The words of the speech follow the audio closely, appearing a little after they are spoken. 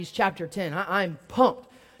chapter 10. I'm pumped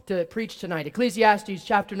to preach tonight. Ecclesiastes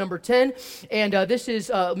chapter number 10, and this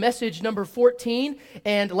is message number 14,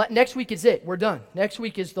 and next week is it. We're done. Next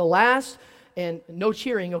week is the last, and no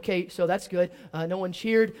cheering, okay, so that's good. No one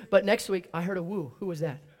cheered, but next week, I heard a woo. Who was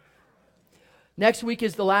that? Next week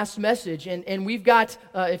is the last message, and we've got,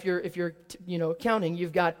 if you're counting,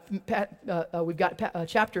 we've got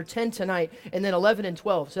chapter 10 tonight, and then 11 and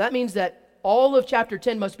 12. So that means that all of chapter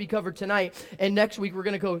 10 must be covered tonight, and next week we're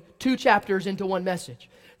going to go 2 chapters into one message.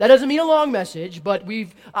 That doesn't mean a long message, but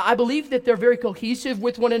I believe that they're very cohesive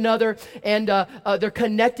with one another, and they're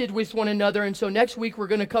connected with one another. And so next week we're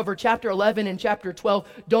going to cover chapter 11 and chapter 12.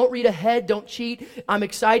 Don't read ahead, don't cheat. I'm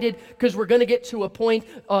excited because we're going to get to a point,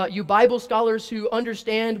 you Bible scholars who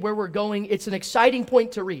understand where we're going, it's an exciting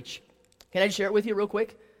point to reach. Can I just share it with you real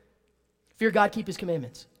quick? Fear God, keep His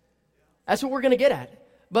commandments. That's what we're going to get at.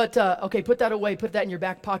 But, okay, put that away, put that in your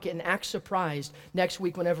back pocket, and act surprised next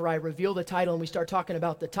week whenever I reveal the title and we start talking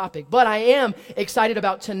about the topic. But I am excited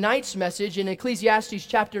about tonight's message in Ecclesiastes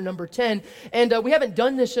chapter number 10. And we haven't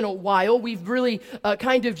done this in a while. We've really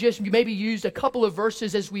kind of just maybe used a couple of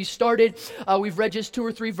verses as we started. We've read just 2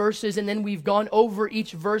 or 3 verses, and then we've gone over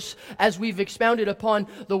each verse as we've expounded upon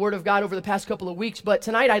the Word of God over the past couple of weeks. But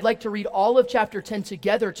tonight, I'd like to read all of chapter 10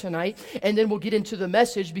 together tonight, and then we'll get into the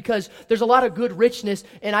message because there's a lot of good richness.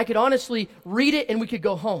 And I could honestly read it and we could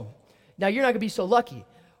go home. Now, you're not going to be so lucky.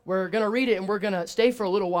 We're going to read it and we're going to stay for a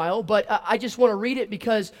little while, but I just want to read it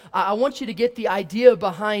because I want you to get the idea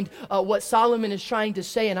behind what Solomon is trying to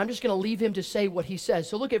say, and I'm just going to leave him to say what he says.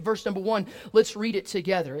 So look at verse number 1. Let's read it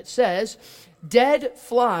together. It says, "Dead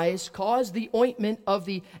flies cause the ointment of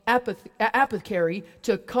the apothecary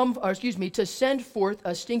to send forth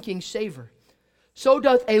a stinking savor. So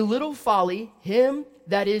doth a little folly him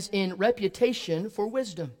that is in reputation for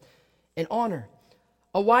wisdom and honor.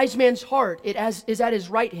 A wise man's heart is at his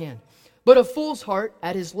right hand, but a fool's heart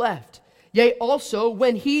at his left. Yea, also,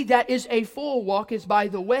 when he that is a fool walketh by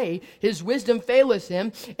the way, his wisdom faileth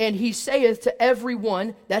him, and he saith to every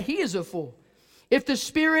one that he is a fool. If the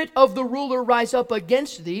spirit of the ruler rise up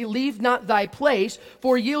against thee, leave not thy place,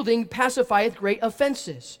 for yielding pacifieth great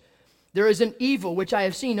offenses. There is an evil which I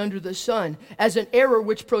have seen under the sun, as an error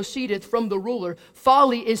which proceedeth from the ruler.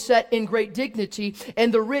 Folly is set in great dignity,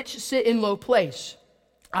 and the rich sit in low place.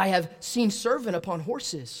 I have seen servant upon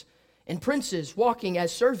horses, and princes walking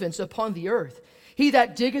as servants upon the earth. He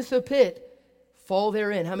that diggeth a pit, fall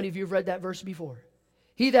therein." How many of you have read that verse before?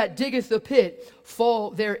 "He that diggeth the pit,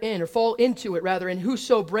 fall therein," or fall into it rather. "And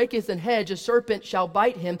whoso breaketh an hedge, a serpent shall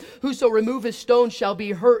bite him. Whoso removeth stones shall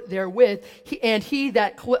be hurt therewith. And he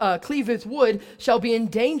that cleaveth wood shall be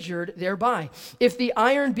endangered thereby. If the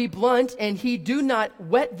iron be blunt, and he do not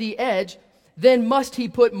whet the edge, then must he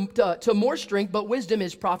put to more strength, but wisdom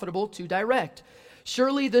is profitable to direct.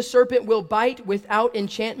 Surely the serpent will bite without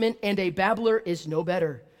enchantment, and a babbler is no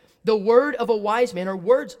better. The word of a wise man, or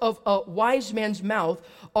words of a wise man's mouth,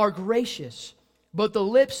 are gracious, but the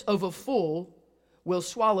lips of a fool will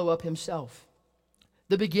swallow up himself.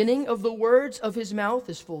 The beginning of the words of his mouth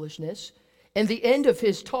is foolishness, and the end of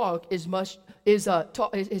his talk is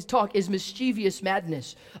mischievous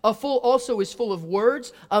madness. A fool also is full of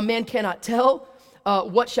words. A man cannot tell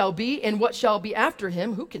what shall be, and what shall be after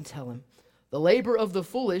him. Who can tell him? The labor of the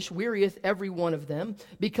foolish wearieth every one of them,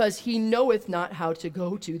 because he knoweth not how to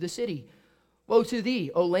go to the city. Woe to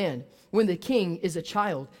thee, O land, when the king is a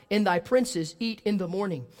child, and thy princes eat in the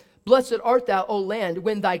morning. Blessed art thou, O land,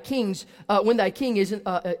 when thy king is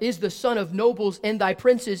the son of nobles, and thy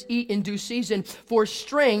princes eat in due season, for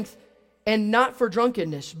strength and not for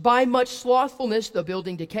drunkenness. By much slothfulness the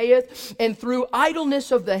building decayeth, and through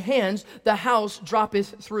idleness of the hands the house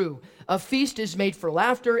droppeth through. A feast is made for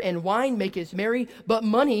laughter, and wine maketh merry, but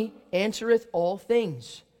money answereth all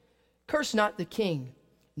things. Curse not the king,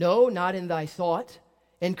 no, not in thy thought,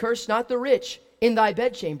 and curse not the rich in thy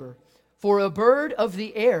bedchamber. For a bird of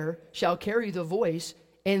the air shall carry the voice,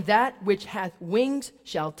 and that which hath wings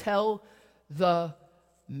shall tell the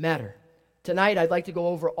matter. Tonight, I'd like to go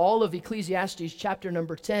over all of Ecclesiastes chapter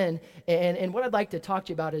number 10, and what I'd like to talk to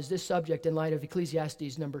you about is this subject in light of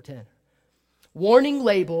Ecclesiastes number 10. Warning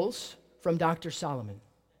labels from Dr. Solomon.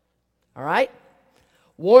 All right?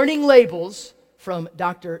 Warning labels from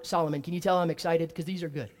Dr. Solomon. Can you tell I'm excited? Because these are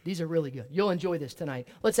good. These are really good. You'll enjoy this tonight.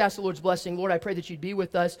 Let's ask the Lord's blessing. Lord, I pray that you'd be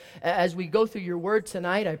with us as we go through your word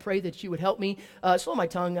tonight. I pray that you would help me slow my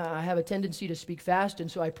tongue. I have a tendency to speak fast, and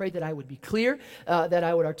so I pray that I would be clear, that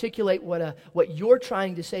I would articulate what you're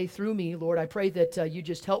trying to say through me. Lord, I pray that you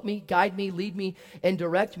just help me, guide me, lead me, and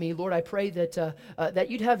direct me. Lord, I pray that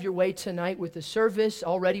you'd have your way tonight with the service,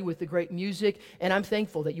 already with the great music, and I'm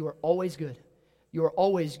thankful that you are always good. You are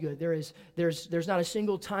always good. There's not a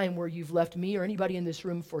single time where you've left me or anybody in this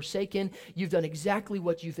room forsaken. You've done exactly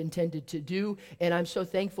what you've intended to do, and I'm so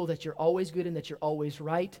thankful that you're always good and that you're always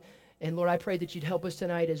right. And Lord, I pray that you'd help us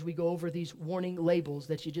tonight as we go over these warning labels,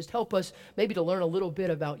 that you just help us maybe to learn a little bit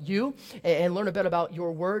about you and learn a bit about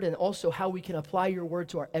your word, and also how we can apply your word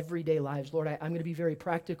to our everyday lives. Lord, I'm going to be very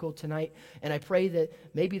practical tonight, and I pray that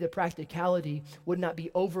maybe the practicality would not be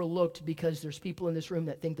overlooked because there's people in this room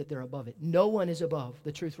that think that they're above it. No one is above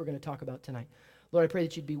the truth we're going to talk about tonight. Lord, I pray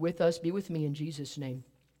that you'd be with us, be with me in Jesus' name.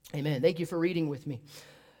 Amen. Thank you for reading with me.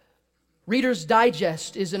 Reader's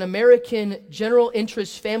Digest is an American general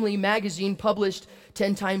interest family magazine published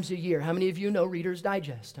 10 times a year. How many of you know Reader's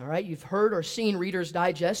Digest? All right, you've heard or seen Reader's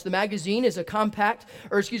Digest. The magazine is compact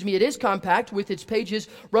with its pages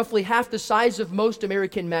roughly half the size of most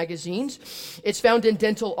American magazines. It's found in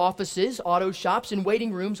dental offices, auto shops, and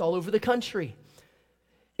waiting rooms all over the country.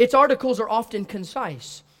 Its articles are often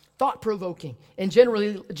concise, thought-provoking, and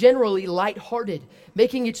generally lighthearted,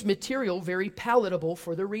 making its material very palatable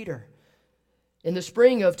for the reader. In the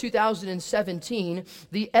spring of 2017,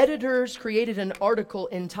 the editors created an article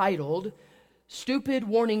entitled, "Stupid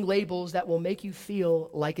Warning Labels That Will Make You Feel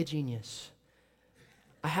Like a Genius."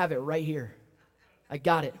 I have it right here. I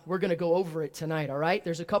got it. We're going to go over it tonight, all right?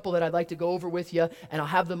 There's a couple that I'd like to go over with you, and I'll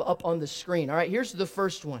have them up on the screen. All right, here's the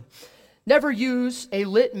first one. Never use a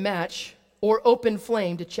lit match or open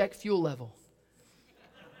flame to check fuel level.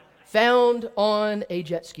 Found on a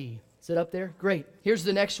jet ski. Is it up there? Great. Here's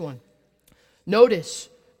the next one. Notice,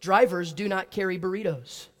 drivers do not carry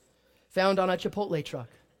burritos. Found on a Chipotle truck.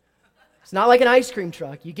 It's not like an ice cream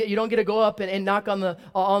truck. You don't get to go up and knock on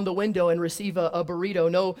the window and receive a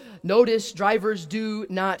burrito. No, notice, drivers do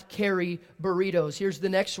not carry burritos. Here's the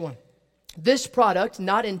next one. This product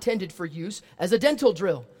not intended for use as a dental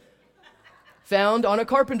drill. Found on a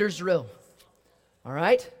carpenter's drill. All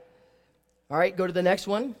right, go to the next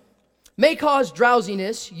one. May cause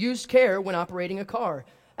drowsiness. Use care when operating a car.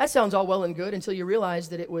 That sounds all well and good until you realize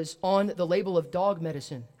that it was on the label of dog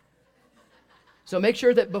medicine. So make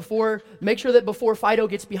sure that before Fido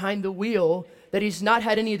gets behind the wheel, that he's not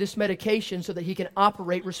had any of this medication so that he can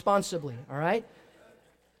operate responsibly, all right?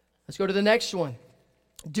 Let's go to the next one.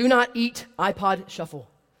 Do not eat iPod Shuffle.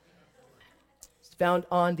 It's found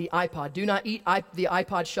on the iPod. Do not eat the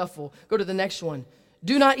iPod Shuffle. Go to the next one.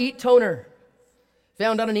 Do not eat toner.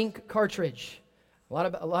 Found on an ink cartridge.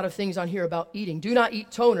 A lot of things on here about eating. Do not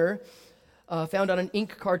eat toner, found on an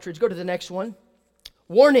ink cartridge. Go to the next one.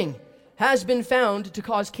 Warning, has been found to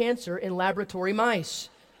cause cancer in laboratory mice.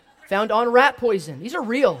 Found on rat poison. These are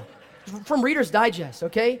real, from Reader's Digest,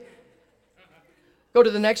 okay? Go to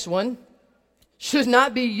the next one. Should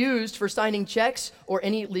not be used for signing checks or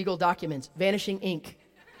any legal documents. Vanishing ink.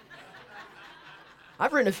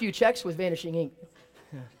 I've written a few checks with vanishing ink.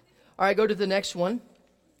 All right, go to the next one.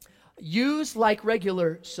 Use like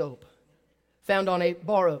regular soap. Found on a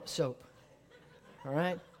bar of soap. All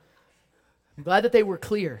right? I'm glad that they were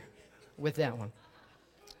clear with that one.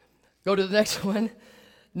 Go to the next one.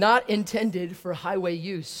 Not intended for highway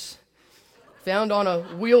use. Found on a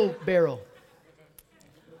wheelbarrow.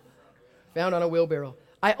 Found on a wheelbarrow.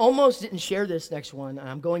 I almost didn't share this next one.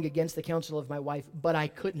 I'm going against the counsel of my wife, but I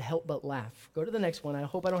couldn't help but laugh. Go to the next one. I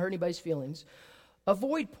hope I don't hurt anybody's feelings.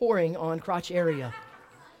 Avoid pouring on crotch area.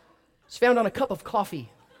 It's found on a cup of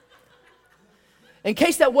coffee. In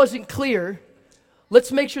case that wasn't clear,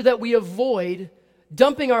 let's make sure that we avoid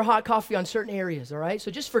dumping our hot coffee on certain areas, all right?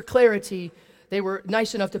 So just for clarity, they were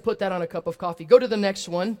nice enough to put that on a cup of coffee. Go to the next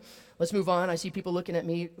one. Let's move on. I see people looking at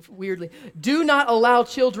me weirdly. Do not allow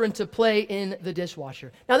children to play in the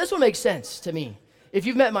dishwasher. Now, this one makes sense to me. If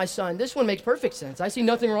you've met my son, this one makes perfect sense. I see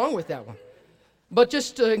nothing wrong with that one. But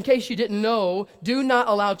just in case you didn't know, do not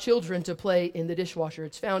allow children to play in the dishwasher.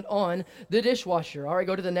 It's found on the dishwasher. All right,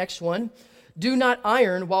 go to the next one. Do not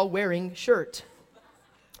iron while wearing shirt.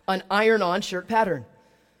 An iron-on shirt pattern.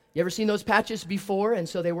 You ever seen those patches before? And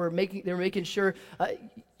so they were making sure.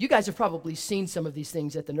 You guys have probably seen some of these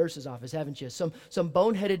things at the nurse's office, haven't you? Some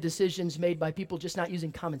boneheaded decisions made by people just not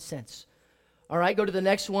using common sense. All right, go to the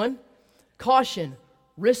next one. Caution,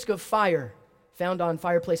 risk of fire. Found on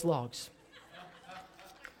fireplace logs.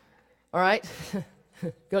 All right,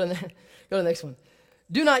 go to the next one.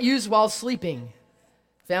 Do not use while sleeping.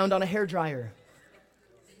 Found on a hairdryer.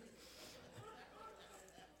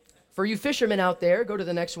 For you fishermen out there, go to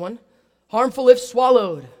the next one. Harmful if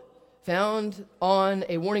swallowed. Found on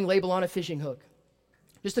a warning label on a fishing hook.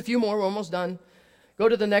 Just a few more, we're almost done. Go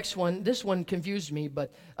to the next one. This one confused me,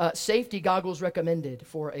 but safety goggles recommended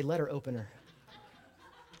for a letter opener.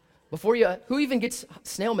 Who even gets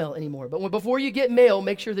snail mail anymore? But before you get mail,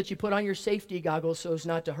 make sure that you put on your safety goggles so as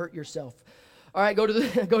not to hurt yourself. All right, go to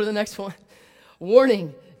the next one.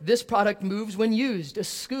 Warning, this product moves when used, a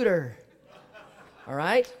scooter. All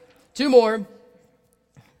right, 2 more.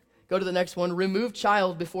 Go to the next one. Remove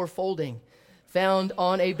child before folding, found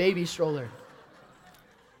on a baby stroller.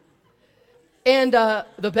 And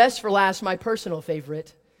the best for last, my personal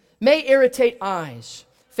favorite, may irritate eyes,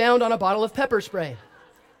 found on a bottle of pepper spray.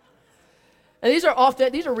 And these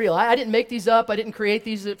are real. I didn't make these up. I didn't create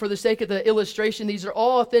these for the sake of the illustration. These are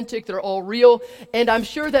all authentic. They're all real. And I'm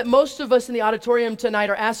sure that most of us in the auditorium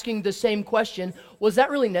tonight are asking the same question. Was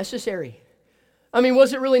that really necessary? I mean,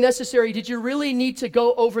 was it really necessary? Did you really need to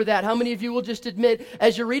go over that? How many of you will just admit,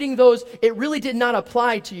 as you're reading those, it really did not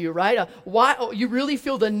apply to you, right? Why you really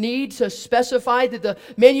feel the need to specify that the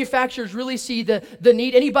manufacturers really see the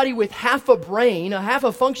need? Anybody with half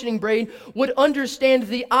a functioning brain would understand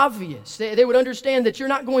the obvious. They would understand that you're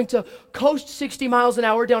not going to coast 60 miles an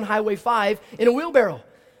hour down Highway 5 in a wheelbarrow.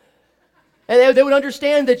 And they would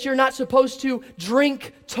understand that you're not supposed to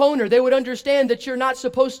drink toner. They would understand that you're not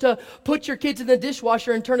supposed to put your kids in the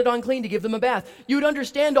dishwasher and turn it on clean to give them a bath. You would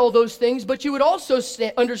understand all those things, but you would also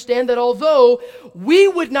understand that although we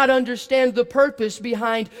would not understand the purpose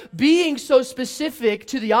behind being so specific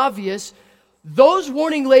to the obvious, those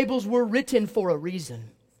warning labels were written for a reason.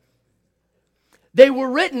 They were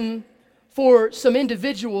written for some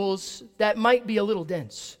individuals that might be a little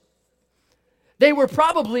dense. They were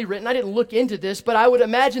probably written, I didn't look into this, but I would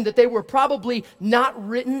imagine that they were probably not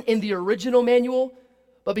written in the original manual,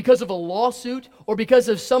 but because of a lawsuit or because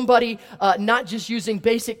of somebody not just using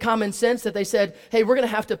basic common sense that they said, hey, we're going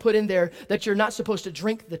to have to put in there that you're not supposed to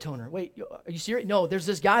drink the toner. Wait, are you serious? No, there's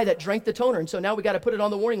this guy that drank the toner, and so now we got to put it on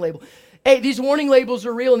the warning label. Hey, these warning labels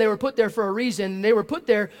are real, and they were put there for a reason. They were put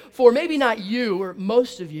there for maybe not you or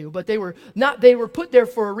most of you, but they were put there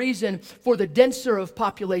for a reason for the denser of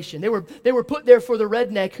population. They were put there for the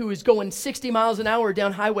redneck who is going 60 miles an hour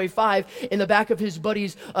down Highway 5 in the back of his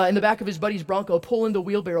buddy's Bronco, pulling the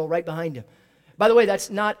wheelbarrow right behind him. By the way,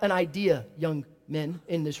 that's not an idea, young men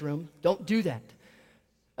in this room. Don't do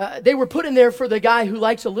that. They were put in there for the guy who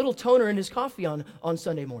likes a little toner in his coffee on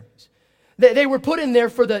Sunday mornings. They were put in there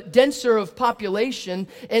for the denser of population,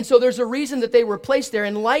 and so there's a reason that they were placed there,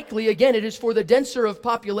 and likely, again, it is for the denser of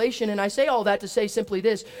population, and I say all that to say simply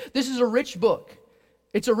this. This is a rich book.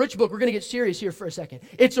 It's a rich book. We're going to get serious here for a second.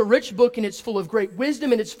 It's a rich book, and it's full of great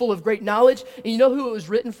wisdom, and it's full of great knowledge, and you know who it was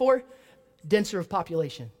written for? Denser of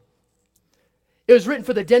population. It was written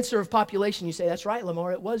for the denser of population. You say, that's right,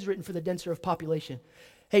 Lamar, it was written for the denser of population.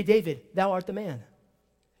 Hey, David, thou art the man.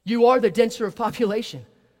 You are the denser of population.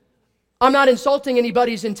 I'm not insulting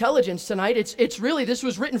anybody's intelligence tonight. It's really, this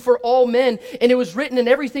was written for all men, and it was written and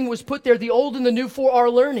everything was put there, the old and the new, for our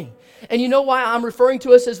learning. And you know why I'm referring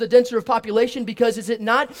to us as the denser of population? Because is it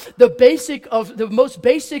not the most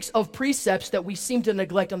basics of precepts that we seem to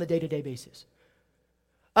neglect on the day-to-day basis?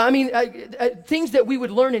 I mean, things that we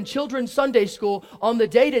would learn in children's Sunday school on the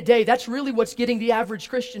day-to-day, that's really what's getting the average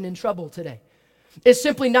Christian in trouble today. It's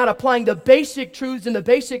simply not applying the basic truths and the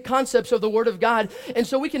basic concepts of the Word of God. And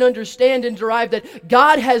so we can understand and derive that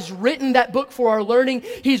God has written that book for our learning.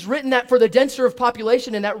 He's written that for the denser of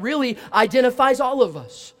population, and that really identifies all of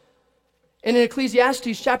us. And in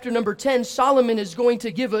Ecclesiastes chapter number 10, Solomon is going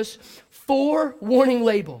to give us 4 warning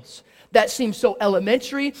labels that seem so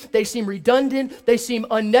elementary, they seem redundant, they seem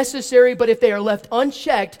unnecessary, but if they are left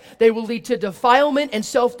unchecked, they will lead to defilement and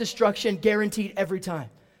self-destruction, guaranteed every time.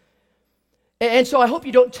 And so I hope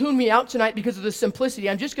you don't tune me out tonight because of the simplicity.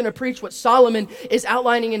 I'm just going to preach what Solomon is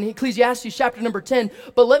outlining in Ecclesiastes chapter number 10.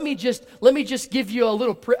 But let me just give you a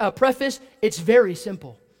little preface. It's very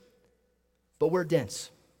simple, but we're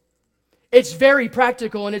dense. It's very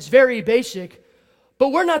practical and it's very basic,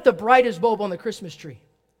 but we're not the brightest bulb on the Christmas tree.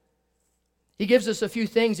 He gives us a few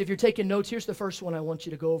things. If you're taking notes, here's the first one I want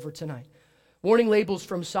you to go over tonight. Warning labels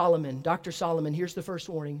from Solomon. Dr. Solomon, here's the first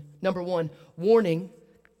warning. Number 1, warning.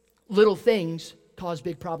 Little things cause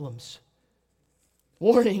big problems.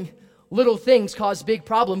 Warning, little things cause big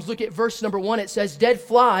problems. Look at verse number 1. It says, dead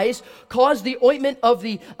flies cause the ointment of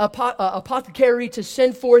the apothecary to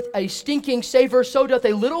send forth a stinking savor. So doth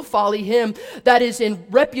a little folly him that is in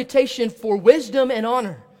reputation for wisdom and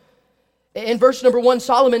honor. In verse number 1,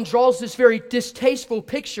 Solomon draws this very distasteful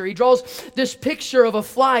picture. He draws this picture of a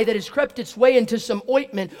fly that has crept its way into some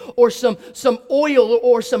ointment or some oil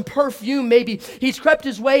or some perfume maybe. He's crept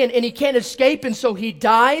his way and he can't escape, and so he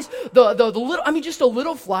dies. Just a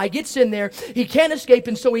little fly gets in there. He can't escape,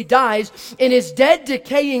 and so he dies. And his dead,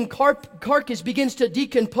 decaying carcass begins to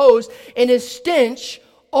decompose, and his stench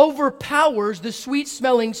overpowers the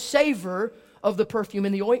sweet-smelling savor of the perfume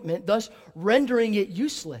and the ointment, thus rendering it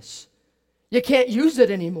useless. You can't use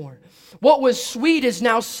it anymore. What was sweet is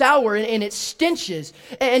now sour and it stenches.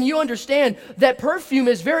 And you understand that perfume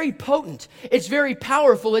is very potent. It's very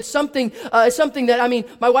powerful. It's something that,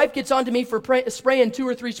 my wife gets onto me for spraying 2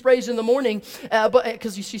 or 3 sprays in the morning, but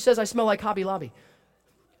because she says I smell like Hobby Lobby.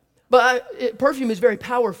 But perfume is very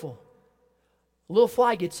powerful. A little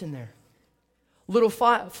fly gets in there. Little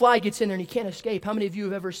fly gets in there and he can't escape. How many of you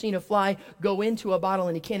have ever seen a fly go into a bottle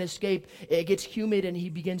and he can't escape? It gets humid and he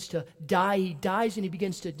begins to die. He dies and he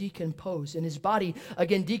begins to decompose. And his body,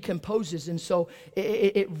 again, decomposes. And so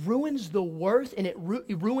it ruins the worth and it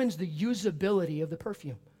ruins the usability of the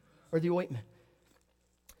perfume or the ointment.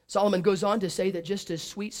 Solomon goes on to say that just as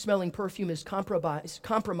sweet-smelling perfume is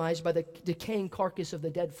compromised by the decaying carcass of the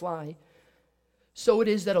dead fly, so it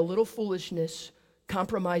is that a little foolishness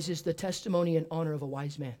compromises the testimony and honor of a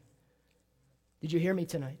wise man. Did you hear me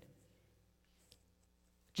tonight?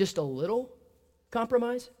 Just a little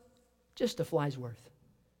compromise? Just a fly's worth.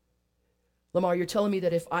 Lamar, you're telling me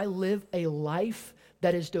that if I live a life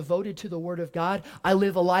that is devoted to the Word of God, I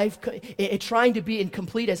live a life trying to be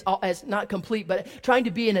incomplete as not complete, but trying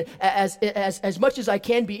to be in as much as I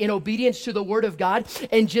can be in obedience to the Word of God,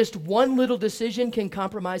 and just one little decision can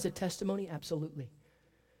compromise a testimony? Absolutely.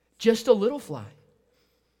 Just a little fly.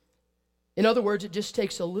 In other words, it just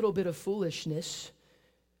takes a little bit of foolishness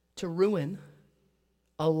to ruin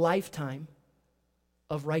a lifetime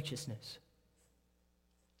of righteousness.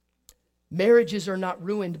 Marriages are not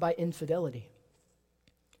ruined by infidelity,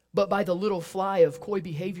 but by the little fly of coy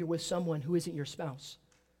behavior with someone who isn't your spouse.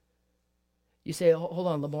 You say, hold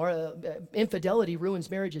on, Lamar, infidelity ruins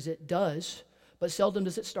marriages. It does, but seldom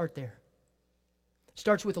does it start there. It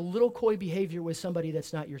starts with a little coy behavior with somebody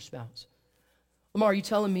that's not your spouse. Lamar, are you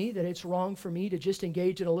telling me that it's wrong for me to just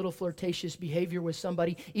engage in a little flirtatious behavior with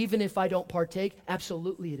somebody, even if I don't partake?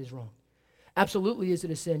 Absolutely it is wrong. Absolutely is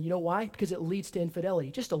it a sin. You know why? Because it leads to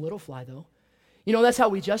infidelity. Just a little fly, though. You know, that's how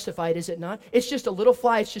we justify it, is it not? It's just a little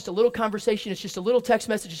fly. It's just a little conversation. It's just a little text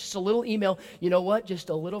message. It's just a little email. You know what? Just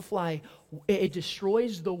a little fly. It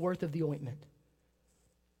destroys the worth of the ointment.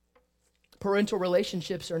 Parental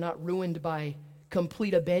relationships are not ruined by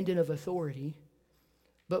complete abandon of authority,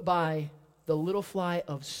 but by the little fly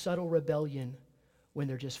of subtle rebellion when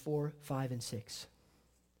they're just 4, 5, and 6.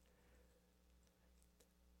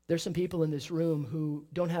 There's some people in this room who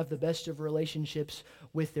don't have the best of relationships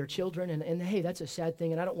with their children, and hey, that's a sad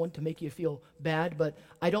thing, and I don't want to make you feel bad, but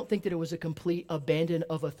I don't think that it was a complete abandon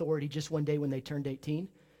of authority just one day when they turned 18.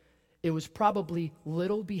 It was probably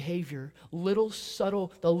little behavior, the little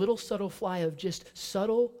subtle fly of just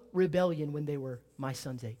subtle rebellion when they were my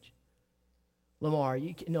son's age. Lamar,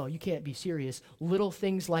 you can't be serious. Little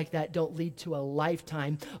things like that don't lead to a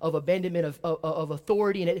lifetime of abandonment of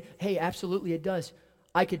authority. And hey, absolutely it does.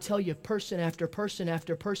 I could tell you person after person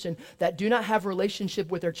after person that do not have a relationship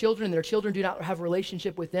with their children, and their children do not have a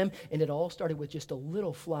relationship with them, and it all started with just a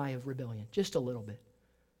little fly of rebellion, just a little bit.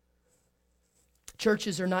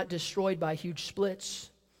 Churches are not destroyed by huge splits,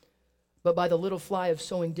 but by the little fly of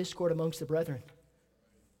sowing discord amongst the brethren.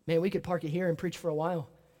 Man, we could park it here and preach for a while.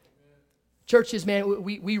 Churches, man,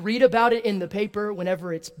 we read about it in the paper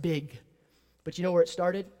whenever it's big. But you know where it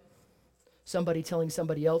started? Somebody telling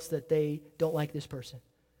somebody else that they don't like this person.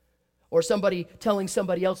 Or somebody telling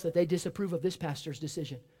somebody else that they disapprove of this pastor's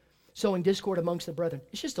decision. Sowing discord amongst the brethren.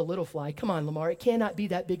 It's just a little fly. Come on, Lamar. It cannot be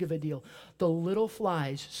that big of a deal. The little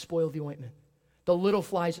flies spoil the ointment. The little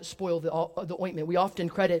flies spoil the ointment. We often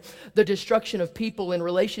credit the destruction of people and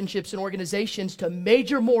relationships and organizations to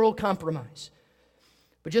major moral compromise.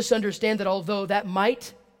 But just understand that although that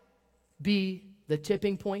might be the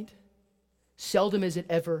tipping point, seldom is it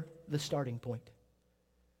ever the starting point.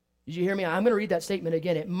 Did you hear me? I'm going to read that statement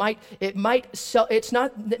again. It's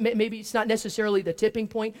not necessarily the tipping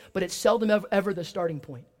point, but it's seldom ever the starting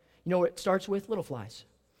point. You know what it starts with? Little flies.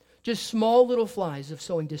 Just small little flies of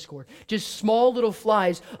sowing discord. Just small little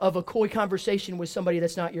flies of a coy conversation with somebody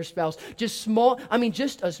that's not your spouse. Just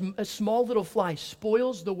a small little fly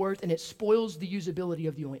spoils the worth and it spoils the usability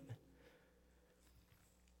of the ointment.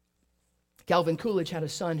 Calvin Coolidge had a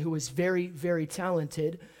son who was very, very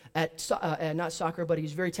talented at, not soccer, but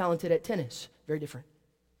he's very talented at tennis. Very different.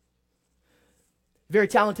 very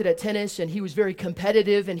talented at tennis, and he was very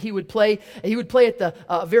competitive, and he would play at the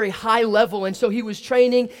very high level. And so he was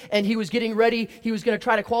training, and he was getting ready. He was going to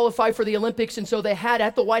try to qualify for the Olympics. And so they had,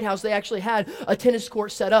 at the White House, they actually had a tennis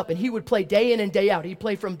court set up, and he would play day in and day out. He'd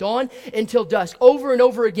play from dawn until dusk over and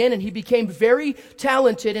over again, and he became very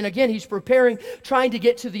talented. And again, he's preparing, trying to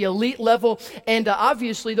get to the elite level. And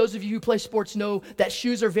obviously, those of you who play sports know that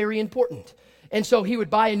shoes are very important. And so he would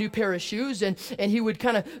buy a new pair of shoes, and he would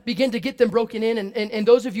kind of begin to get them broken in. And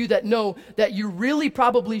those of you that know that you really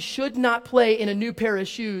probably should not play in a new pair of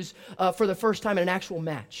shoes for the first time in an actual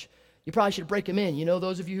match. You probably should break them in. You know,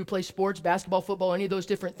 those of you who play sports, basketball, football, any of those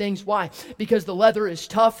different things. Why? Because the leather is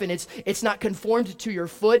tough, and it's not conformed to your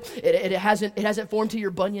foot. It hasn't formed to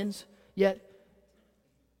your bunions yet.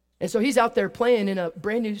 And so he's out there playing in a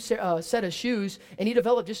brand new set of shoes, and he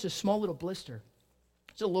developed just a small little blister.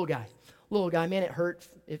 It's a little guy. Man, it hurt,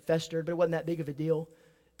 it festered, but it wasn't that big of a deal.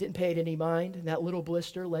 Didn't pay it any mind, and that little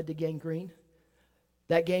blister led to gangrene.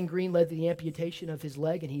 That gangrene led to the amputation of his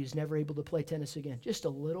leg, and he was never able to play tennis again. Just a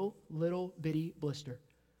little bitty blister.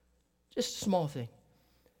 Just a small thing.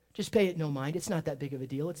 Just pay it no mind. It's not that big of a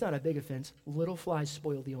deal. It's not a big offense. Little flies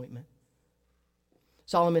spoil the ointment.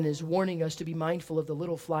 Solomon is warning us to be mindful of the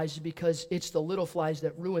little flies because it's the little flies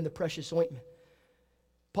that ruin the precious ointment.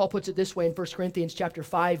 Paul puts it this way in 1 Corinthians chapter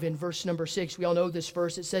 5 in verse number 6. We all know this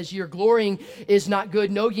verse. It says, "Your glorying is not good.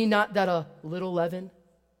 Know ye not that a little leaven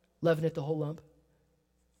leaveneth the whole lump?"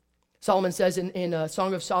 Solomon says in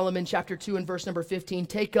Song of Solomon chapter 2 and verse number 15,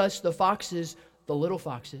 "Take us the foxes, the little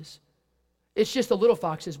foxes." It's just the little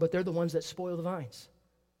foxes, but they're the ones that spoil the vines.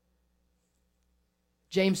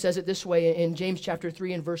 James says it this way in James chapter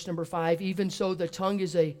 3 and verse number 5, "Even so the tongue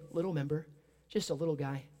is a little member," just a little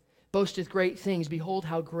guy, "boasteth great things. Behold,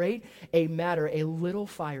 how great a matter a little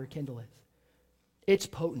fire kindleth." It's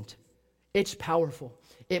potent. It's powerful.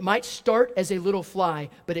 It might start as a little fly,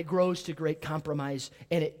 but it grows to great compromise,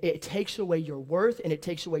 and it takes away your worth, and it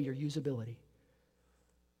takes away your usability.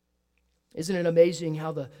 Isn't it amazing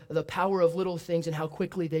how the power of little things and how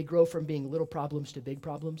quickly they grow from being little problems to big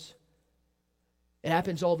problems? It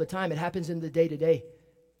happens all the time. It happens in the day-to-day.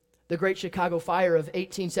 The Great Chicago Fire of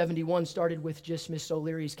 1871 started with just Miss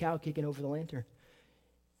O'Leary's cow kicking over the lantern.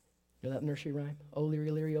 You know that nursery rhyme?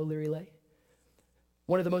 O'Leary, Leary, O'Leary, lay.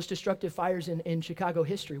 One of the most destructive fires in Chicago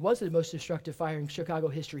history, was the most destructive fire in Chicago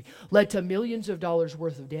history, led to millions of dollars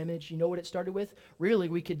worth of damage. You know what it started with? Really,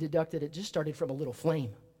 we could deduct that it just started from a little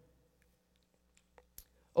flame.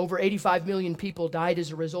 Over 85 million people died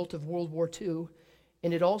as a result of World War II,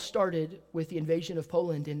 and it all started with the invasion of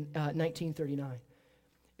Poland in 1939.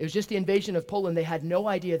 It was just the invasion of Poland. They had no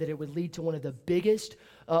idea that it would lead to one of the biggest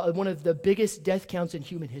death counts in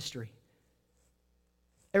human history.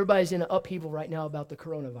 Everybody's in an upheaval right now about the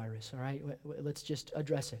coronavirus, all right? Let's just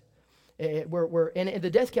address it. And the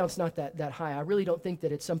death count's not that high. I really don't think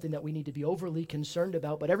that it's something that we need to be overly concerned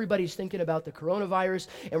about, but everybody's thinking about the coronavirus,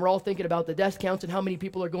 and we're all thinking about the death counts and how many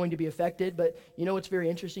people are going to be affected. But you know what's very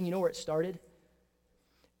interesting? You know where it started?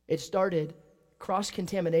 It started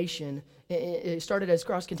cross-contamination. It started as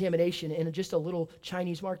cross-contamination in just a little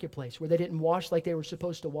Chinese marketplace where they didn't wash like they were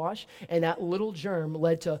supposed to wash, and that little germ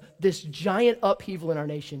led to this giant upheaval in our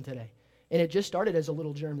nation today. And it just started as a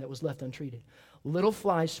little germ that was left untreated. Little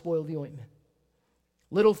flies spoil the ointment.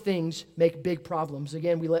 Little things make big problems.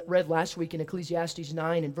 Again, we read last week in Ecclesiastes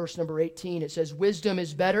 9 and verse number 18, it says, "Wisdom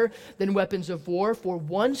is better than weapons of war, for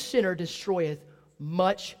one sinner destroyeth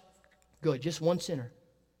much good." Just one sinner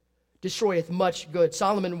destroyeth much good.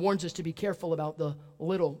 Solomon warns us to be careful about the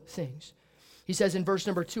little things. He says in verse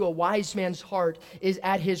number 2, "A wise man's heart is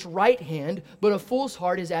at his right hand, but a fool's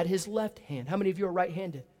heart is at his left hand." How many of you are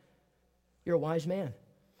right-handed? You're a wise man.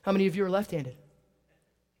 How many of you are left-handed?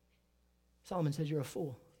 Solomon says you're a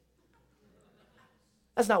fool.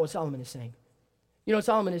 That's not what Solomon is saying. You know what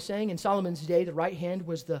Solomon is saying? In Solomon's day, the right hand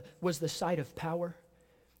was the side of power.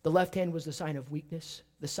 The left hand was the sign of weakness,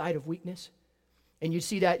 the side of weakness. And you'd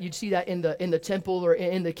see that in the temple or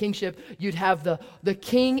in the kingship. You'd have the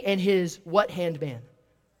king and his what hand man?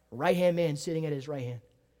 Right-hand man sitting at his right hand.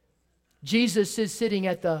 Jesus is sitting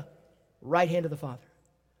at the right hand of the Father.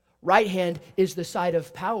 Right hand is the side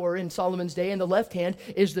of power in Solomon's day, and the left hand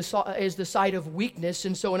is the side of weakness.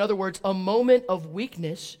 And so, in other words, a moment of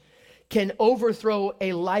weakness can overthrow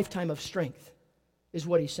a lifetime of strength, is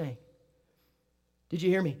what he's saying. Did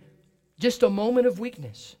you hear me? Just a moment of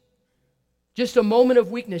weakness. Just a moment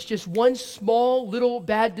of weakness, just one small little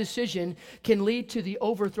bad decision can lead to the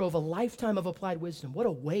overthrow of a lifetime of applied wisdom. What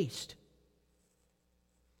a waste.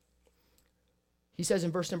 He says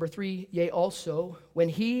in verse number 3, yea, also, when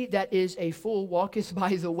he that is a fool walketh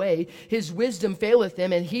by the way, his wisdom faileth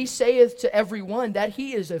him, and he saith to every one that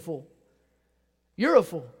he is a fool. You're a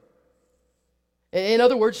fool. In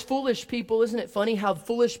other words, foolish people, isn't it funny how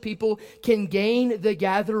foolish people can gain the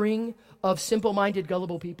gathering of simple-minded,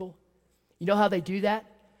 gullible people? You know how they do that?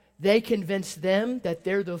 They convince them that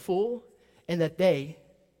they're the fool and that they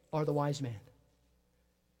are the wise man.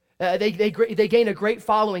 They gain a great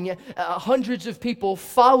following. Hundreds of people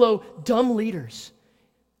follow dumb leaders.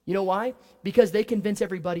 You know why? Because they convince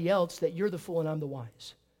everybody else that you're the fool and I'm the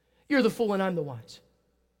wise. You're the fool and I'm the wise.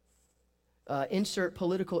 Insert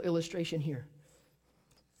political illustration here.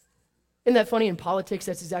 Isn't that funny? In politics,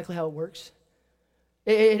 that's exactly how it works.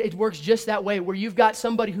 It works just that way, where you've got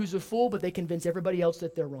somebody who's a fool, but they convince everybody else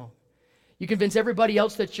that they're wrong. You convince everybody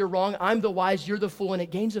else that you're wrong. I'm the wise, you're the fool, and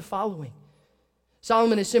it gains a following.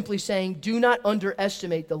 Solomon is simply saying, do not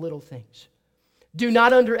underestimate the little things. Do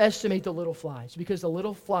not underestimate the little flies, because the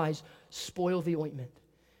little flies spoil the ointment.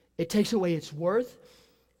 It takes away its worth,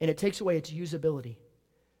 and it takes away its usability.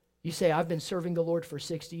 You say, I've been serving the Lord for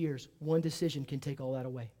 60 years. One decision can take all that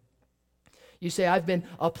away. You say, I've been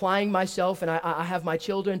applying myself, and I have my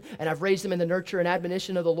children, and I've raised them in the nurture and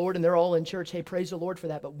admonition of the Lord, and they're all in church. Hey, praise the Lord for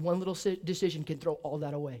that, but one little decision can throw all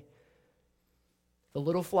that away. The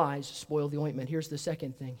little flies spoil the ointment. Here's the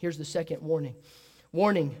second thing. Here's the second warning.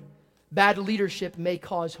 Warning, bad leadership may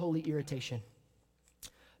cause holy irritation.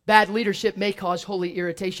 Bad leadership may cause holy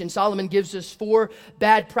irritation. Solomon gives us 4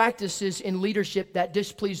 bad practices in leadership that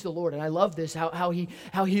displease the Lord. And I love this, how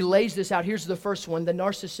he lays this out. Here's the first one, the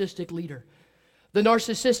narcissistic leader. The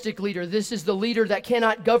narcissistic leader, this is the leader that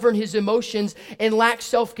cannot govern his emotions and lacks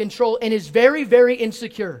self-control and is very, very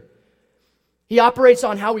insecure. He operates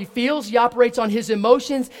on how he feels, he operates on his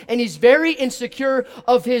emotions, and he's very insecure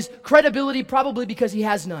of his credibility, probably because he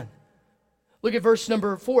has none. Look at verse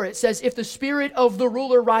number 4. It says, if the spirit of the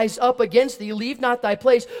ruler rise up against thee, leave not thy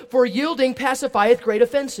place, for yielding pacifieth great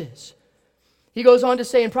offenses. He goes on to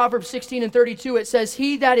say in Proverbs 16:32, it says,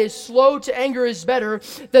 he that is slow to anger is better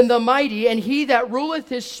than the mighty, and he that ruleth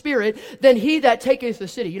his spirit than he that taketh the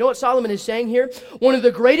city. You know what Solomon is saying here? One of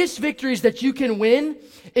the greatest victories that you can win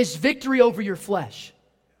is victory over your flesh.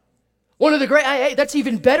 One of the that's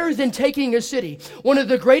even better than taking a city. One of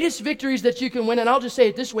the greatest victories that you can win, and I'll just say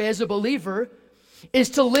it this way, as a believer, is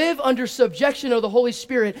to live under subjection of the Holy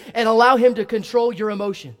Spirit and allow Him to control your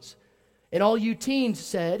emotions. And all you teens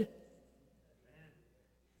said,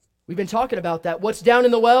 we've been talking about that. What's down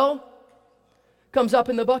in the well comes up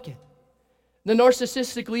in the bucket. The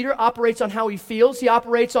narcissistic leader operates on how he feels. He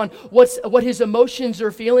operates on what his emotions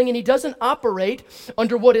are feeling, and he doesn't operate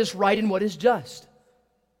under what is right and what is just.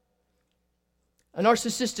 A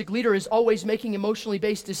narcissistic leader is always making emotionally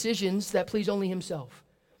based decisions that please only himself.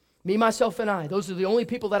 Me, myself, and I. Those are the only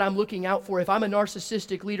people that I'm looking out for. If I'm a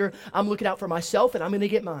narcissistic leader, I'm looking out for myself, and I'm going to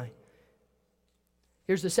get mine.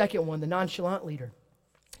 Here's the second one, the nonchalant leader.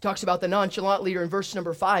 Talks about the nonchalant leader in verse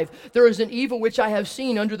number 5. There is an evil which I have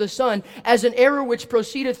seen under the sun, as an error which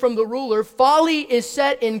proceedeth from the ruler. Folly is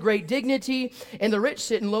set in great dignity, and the rich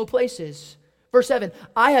sit in low places. Verse 7,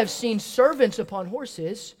 I have seen servants upon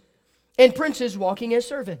horses, and princes walking as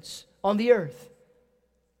servants on the earth.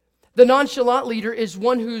 The nonchalant leader is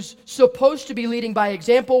one who's supposed to be leading by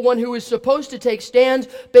example, one who is supposed to take stands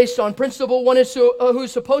based on principle, one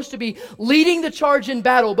who's supposed to be leading the charge in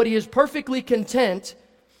battle, but he is perfectly content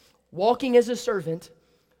walking as a servant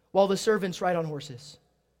while the servants ride on horses.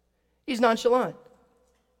 He's nonchalant.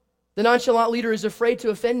 The nonchalant leader is afraid to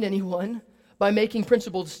offend anyone by making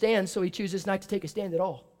principled stands, so he chooses not to take a stand at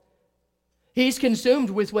all. He's consumed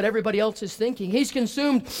with what everybody else is thinking. He's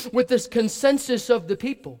consumed with this consensus of the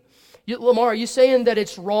people. Lamar, are you saying that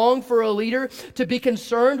it's wrong for a leader to be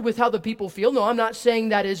concerned with how the people feel? No, I'm not saying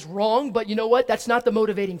that is wrong, but you know what? That's not the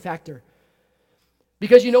motivating factor.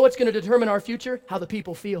 Because you know what's going to determine our future? How the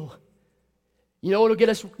people feel. You know what'll get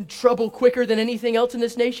us in trouble quicker than anything else in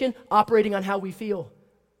this nation? Operating on how we feel.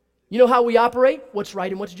 You know how we operate? What's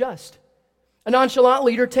right and what's just. A nonchalant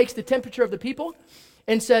leader takes the temperature of the people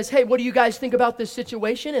and says, hey, what do you guys think about this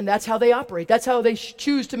situation? And that's how they operate. That's how they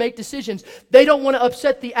choose to make decisions. They don't want to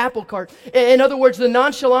upset the apple cart. In other words, the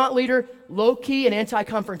nonchalant leader, low-key and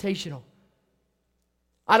anti-confrontational.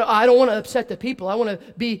 I don't want to upset the people. I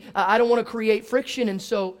don't want to create friction. And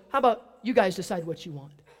so how about you guys decide what you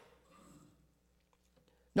want?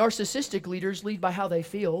 Narcissistic leaders lead by how they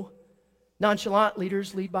feel. Nonchalant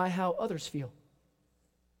leaders lead by how others feel.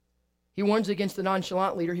 He warns against the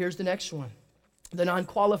nonchalant leader. Here's the next one. The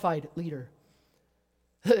non-qualified leader.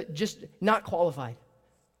 Just not qualified.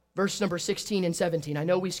 Verse number 16 and 17. I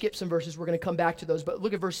know we skipped some verses. We're going to come back to those. But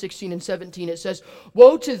look at verse 16 and 17. It says,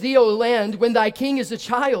 Woe to thee, O land, when thy king is a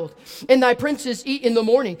child, and thy princes eat in the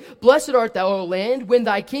morning. Blessed art thou, O land, when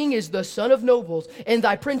thy king is the son of nobles, and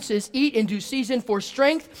thy princes eat in due season for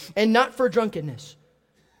strength and not for drunkenness.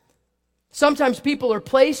 Sometimes people are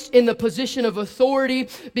placed in the position of authority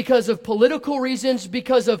because of political reasons,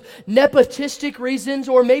 because of nepotistic reasons,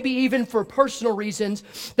 or maybe even for personal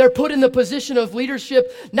reasons. They're put in the position of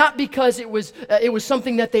leadership not because it was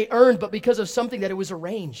something that they earned, but because of something that it was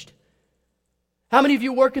arranged. How many of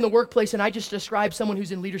you work in the workplace and I just described someone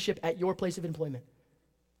who's in leadership at your place of employment?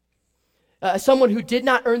 Someone who did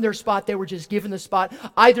not earn their spot, they were just given the spot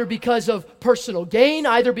either because of personal gain,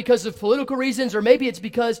 either because of political reasons, or maybe it's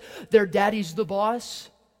because their daddy's the boss.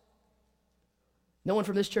 No one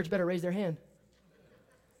from this church better raise their hand.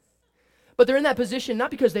 But they're in that position not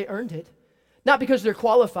because they earned it, not because they're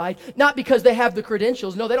qualified, not because they have the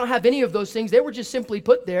credentials. No, they don't have any of those things. They were just simply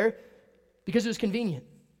put there because it was convenient.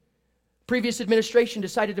 Previous administration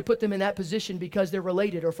decided to put them in that position because they're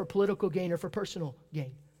related or for political gain or for personal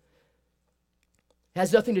gain. It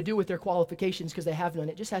has nothing to do with their qualifications because they have none.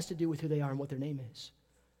 It just has to do with who they are and what their name is.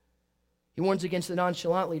 He warns against the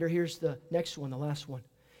nonchalant leader. Here's the next one, the last one.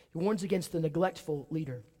 He warns against the neglectful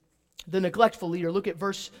leader. The neglectful leader, look at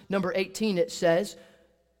verse number 18. It says,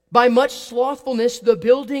 By much slothfulness the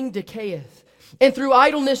building decayeth, and through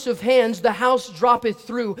idleness of hands the house droppeth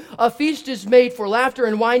through. A feast is made for laughter,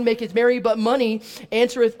 and wine maketh merry, but money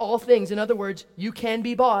answereth all things. In other words, you can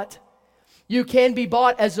be bought. You can be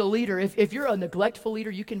bought as a leader. If you're a neglectful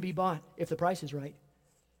leader, you can be bought if the price is right.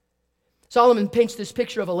 Solomon paints this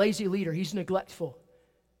picture of a lazy leader. He's neglectful.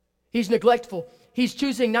 He's neglectful. He's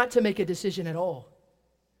choosing not to make a decision at all.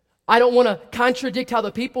 I don't want to contradict how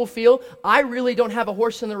the people feel. I really don't have a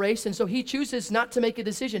horse in the race, and so he chooses not to make a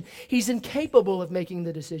decision. He's incapable of making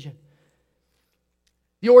the decision.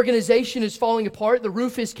 The organization is falling apart, the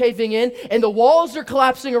roof is caving in, and the walls are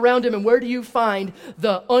collapsing around him. And where do you find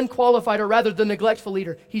the unqualified, or rather the neglectful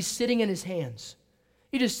leader? He's sitting in his hands.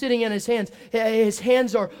 He's just sitting in his hands. His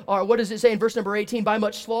hands are, what does it say in verse number 18? By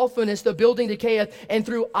much slothfulness the building decayeth, and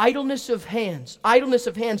through idleness of hands,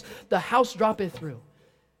 the house droppeth through.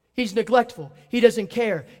 He's neglectful. He doesn't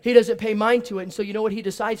care. He doesn't pay mind to it. And so you know what he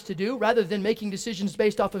decides to do? Rather than making decisions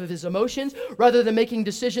based off of his emotions, rather than making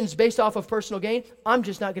decisions based off of personal gain, I'm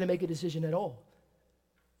just not going to make a decision at all.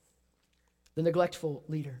 The neglectful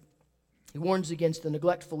leader. He warns against the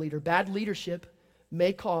neglectful leader. Bad leadership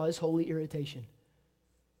may cause holy irritation.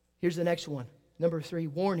 Here's the next one. Number 3,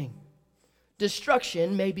 warning.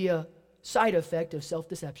 Destruction may be a side effect of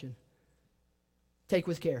self-deception. Take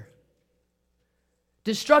with care.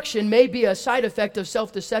 Destruction may be a side effect of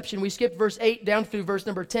self-deception. We skipped verse 8 down through verse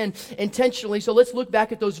number 10 intentionally, so let's look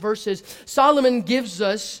back at those verses. Solomon gives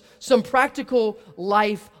us some practical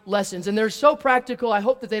life lessons, and they're so practical, I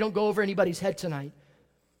hope that they don't go over anybody's head tonight.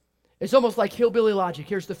 It's almost like hillbilly logic.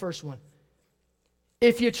 Here's the first one.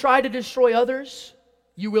 If you try to destroy others,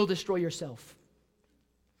 you will destroy yourself.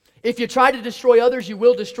 If you try to destroy others, you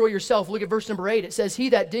will destroy yourself. Look at verse number 8. It says, He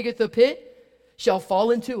that diggeth a pit shall fall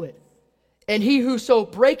into it. And he whoso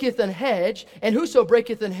breaketh an hedge,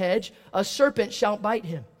 a serpent shall bite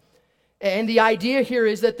him. And the idea here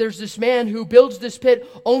is that there's this man who builds this pit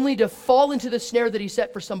only to fall into the snare that he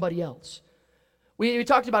set for somebody else. We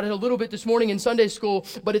talked about it a little bit this morning in Sunday school,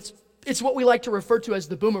 but it's what we like to refer to as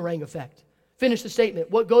the boomerang effect. Finish the statement.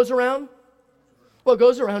 What goes around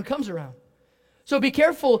comes around. So be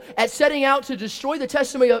careful at setting out to destroy the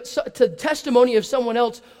testimony of someone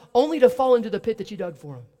else only to fall into the pit that you dug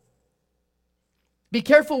for them. Be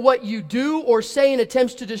careful what you do or say in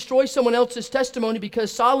attempts to destroy someone else's testimony, because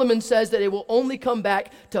Solomon says that it will only come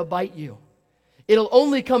back to bite you. It'll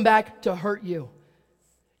only come back to hurt you.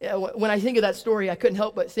 When I think of that story, I couldn't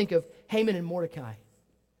help but think of Haman and Mordecai.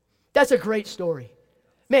 That's a great story.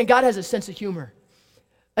 Man, God has a sense of humor.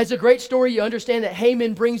 It's a great story. You understand that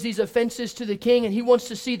Haman brings these offenses to the king, and he wants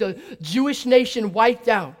to see the Jewish nation wiped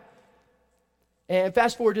out. And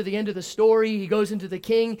fast forward to the end of the story, he goes into the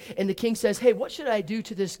king, and the king says, hey, what should I do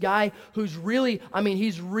to this guy who's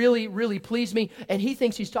he's really pleased me, and he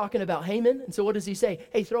thinks he's talking about Haman. And so what does he say?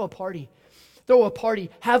 Hey, throw a party,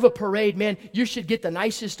 have a parade, man. You should get the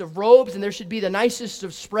nicest of robes, and there should be the nicest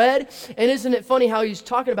of spread. And isn't it funny how he's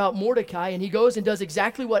talking about Mordecai, and he goes and does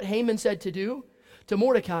exactly what Haman said to do to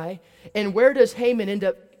Mordecai. And where does Haman end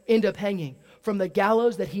up hanging? From the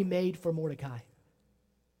gallows that he made for Mordecai.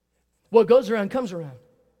 What goes around comes around.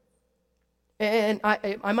 And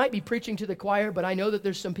I might be preaching to the choir, but I know that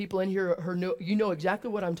there's some people in here who know exactly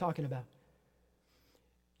what I'm talking about.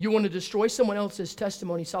 You want to destroy someone else's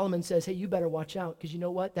testimony, Solomon says, hey, you better watch out, because you know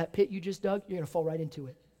what? That pit you just dug, you're going to fall right into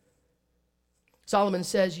it. Solomon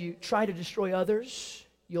says, you try to destroy others,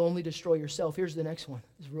 you'll only destroy yourself. Here's the next one.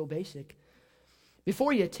 It's real basic.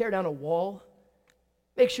 Before you tear down a wall,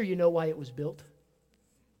 make sure you know why it was built.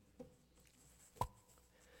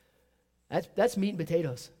 That's meat and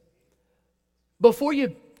potatoes. Before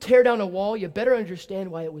you tear down a wall, you better understand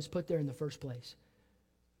why it was put there in the first place.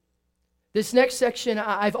 This next section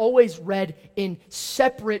I've always read in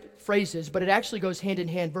separate phrases, but it actually goes hand in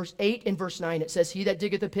hand. Verse 8 and verse 9, it says, he that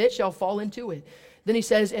diggeth a pit shall fall into it. Then he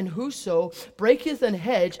says, and whoso breaketh an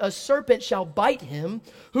hedge, a serpent shall bite him.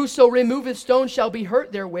 Whoso removeth stone shall be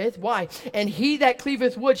hurt therewith. Why? And he that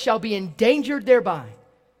cleaveth wood shall be endangered thereby.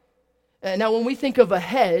 Now, when we think of a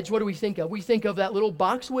hedge, what do we think of? We think of that little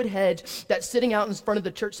boxwood hedge that's sitting out in front of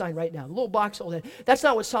the church sign right now. The little boxwood hedge. That's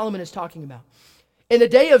not what Solomon is talking about. In the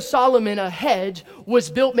day of Solomon, a hedge was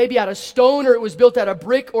built maybe out of stone, or it was built out of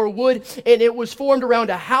brick or wood, and it was formed around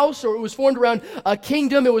a house, or it was formed around a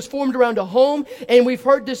kingdom, it was formed around a home. And we've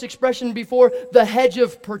heard this expression before, the hedge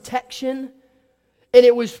of protection. And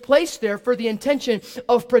it was placed there for the intention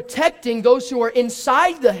of protecting those who are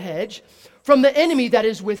inside the hedge from the enemy that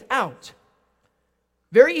is without.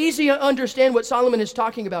 Very easy to understand what Solomon is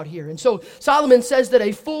talking about here. And so Solomon says that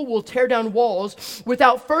a fool will tear down walls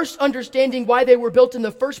without first understanding why they were built in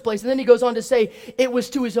the first place. And then he goes on to say it was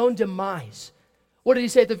to his own demise. What did he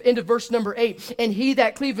say at the end of verse number 8? And he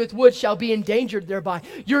that cleaveth wood shall be endangered thereby.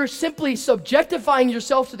 You're simply subjectifying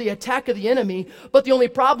yourself to the attack of the enemy, but the only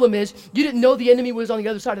problem is you didn't know the enemy was on the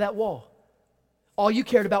other side of that wall. All you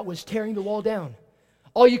cared about was tearing the wall down.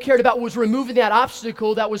 All you cared about was removing that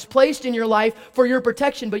obstacle that was placed in your life for your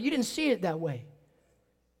protection, but you didn't see it that way.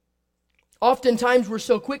 Oftentimes, we're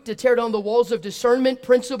so quick to tear down the walls of discernment,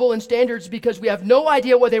 principle, and standards because we have no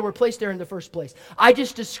idea why they were placed there in the first place. I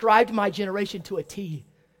just described my generation to a T.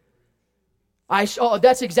 That's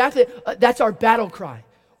our battle cry.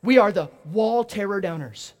 We are the wall terror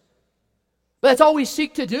downers. But that's all we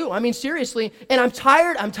seek to do. I mean, seriously. And I'm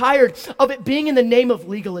tired of it being in the name of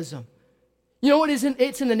legalism. You know what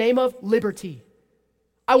it's in the name of? Liberty.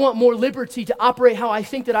 I want more liberty to operate how I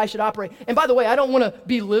think that I should operate. And by the way, I don't want to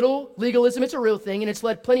belittle legalism. It's a real thing, and it's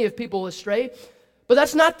led plenty of people astray. But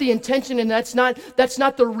that's not the intention, and that's not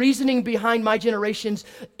the reasoning behind my generations.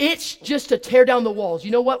 It's just to tear down the walls.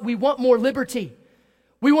 You know what? We want more liberty.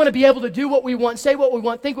 We want to be able to do what we want, say what we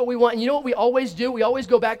want, think what we want. And you know what we always do? We always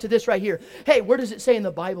go back to this right here. Hey, where does it say in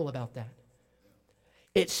the Bible about that?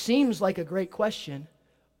 It seems like a great question,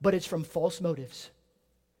 but it's from false motives.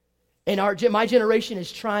 And my generation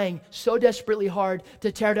is trying so desperately hard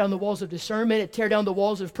to tear down the walls of discernment, and tear down the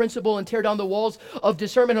walls of principle, and tear down the walls of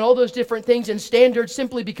discernment and all those different things and standards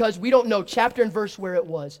simply because we don't know chapter and verse where it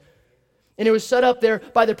was. And it was set up there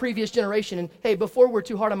by the previous generation. And hey, before we're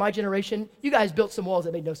too hard on my generation, you guys built some walls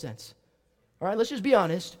that made no sense. All right, let's just be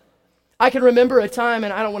honest. I can remember a time,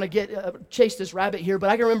 and I don't want to chase this rabbit here, but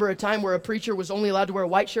I can remember a time where a preacher was only allowed to wear a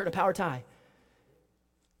white shirt and a power tie.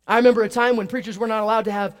 I remember a time when preachers were not allowed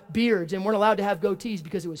to have beards and weren't allowed to have goatees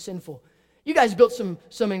because it was sinful. You guys built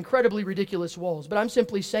some incredibly ridiculous walls, but I'm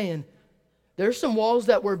simply saying there's some walls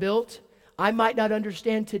that were built. I might not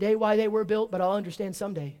understand today why they were built, but I'll understand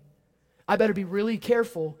someday. I better be really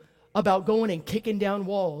careful about going and kicking down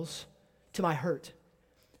walls to my hurt,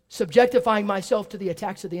 subjectifying myself to the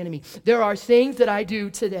attacks of the enemy. There are things that I do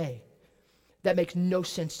today that makes no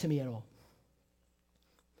sense to me at all.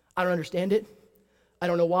 I don't understand it. I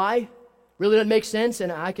don't know why. Really doesn't make sense,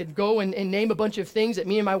 and I could go and name a bunch of things that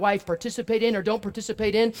me and my wife participate in or don't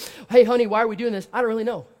participate in. Hey, honey, why are we doing this? I don't really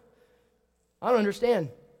know. I don't understand.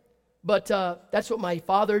 But that's what my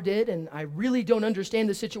father did, and I really don't understand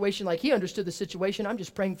the situation like he understood the situation. I'm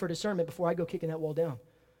just praying for discernment before I go kicking that wall down.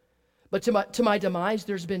 But to my demise,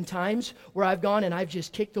 there's been times where I've gone and I've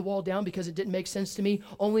just kicked the wall down because it didn't make sense to me,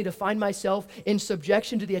 only to find myself in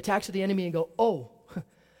subjection to the attacks of the enemy and go, oh,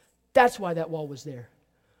 that's why that wall was there.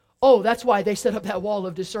 Oh, that's why they set up that wall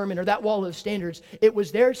of discernment or that wall of standards. It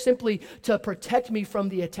was there simply to protect me from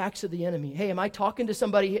the attacks of the enemy. Hey, am I talking to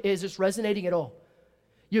somebody? Is this resonating at all?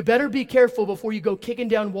 You better be careful before you go kicking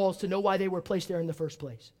down walls to know why they were placed there in the first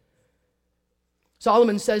place.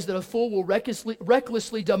 Solomon says that a fool will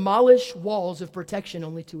recklessly demolish walls of protection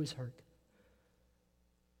only to his hurt.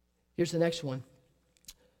 Here's the next one.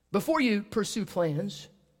 Before you pursue plans,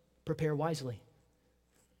 prepare wisely.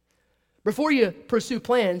 Before you pursue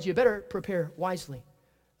plans, you better prepare wisely.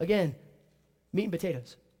 Again, meat and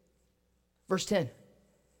potatoes. Verse 10.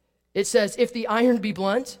 It says, if the iron be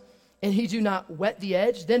blunt, and he do not whet the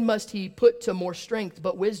edge, then must he put to more strength,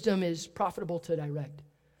 but wisdom is profitable to direct.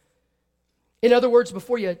 In other words,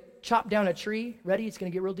 before you chop down a tree, ready? It's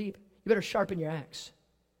going to get real deep. You better sharpen your axe.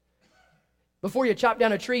 Before you chop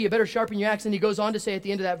down a tree, you better sharpen your axe. And he goes on to say at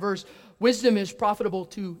the end of that verse, wisdom is profitable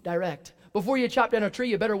to direct. Before you chop down a tree,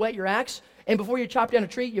 you better whet your axe. And before you chop down a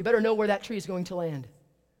tree, you better know where that tree is going to land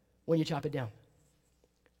when you chop it down.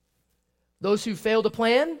 Those who fail to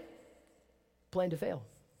plan to fail.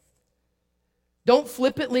 Don't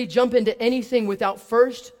flippantly jump into anything without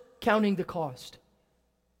first counting the cost.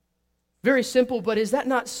 Very simple, but is that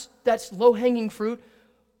not, that's low-hanging fruit?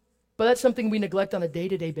 But that's something we neglect on a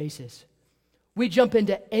day-to-day basis. We jump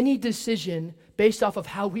into any decision based off of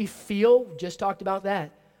how we feel, just talked about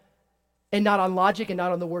that, and not on logic and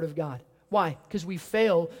not on the Word of God. Why? Because we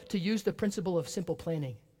fail to use the principle of simple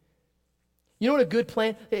planning. You know what a good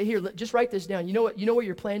plan, here, just write this down. You know where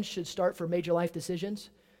your plans should start for major life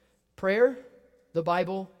decisions? Prayer, the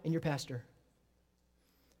Bible, and your pastor.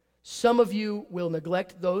 Some of you will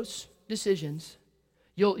neglect those decisions.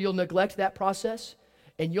 You'll neglect that process,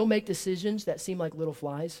 and you'll make decisions that seem like little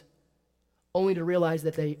flies, only to realize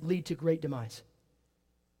that they lead to great demise.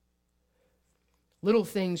 Little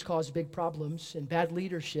things cause big problems, and bad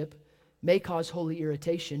leadership may cause holy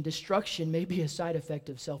irritation. Destruction may be a side effect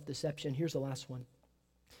of self-deception. Here's the last one.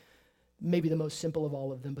 Maybe the most simple of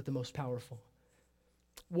all of them, but the most powerful.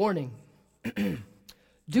 Warning.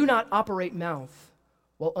 Do not operate mouth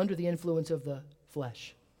while under the influence of the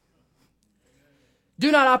flesh.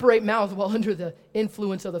 Do not operate mouth while under the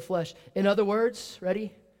influence of the flesh. In other words,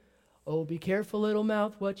 ready? Oh, be careful, little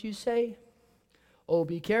mouth, what you say. Oh,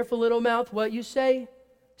 be careful, little mouth, what you say.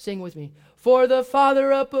 Sing with me. For the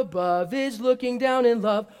Father up above is looking down in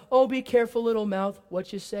love. Oh, be careful, little mouth,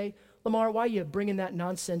 what you say. Lamar, why are you bringing that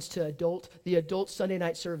nonsense to the adult Sunday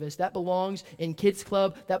night service? That belongs in kids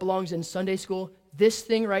club. That belongs in Sunday school. This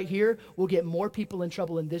thing right here will get more people in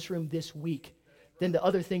trouble in this room this week than the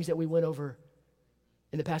other things that we went over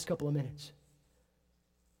in the past couple of minutes.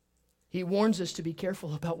 He warns us to be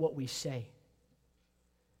careful about what we say.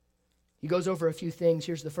 He goes over a few things.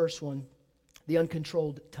 Here's the first one, the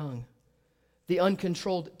uncontrolled tongue. The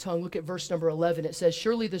uncontrolled tongue. Look at verse number 11. It says,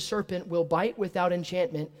 surely the serpent will bite without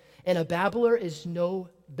enchantment, and a babbler is no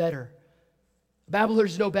better. A babbler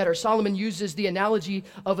is no better. Solomon uses the analogy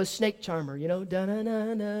of a snake charmer. You know,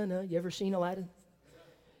 da-na-na-na-na. You ever seen Aladdin?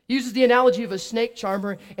 He uses the analogy of a snake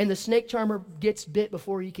charmer, and the snake charmer gets bit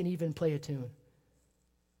before he can even play a tune.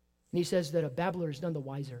 And he says that a babbler is none the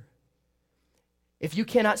wiser. If you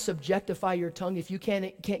cannot subjectify your tongue, if you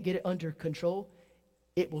can't get it under control,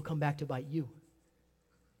 it will come back to bite you.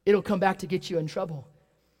 It'll come back to get you in trouble.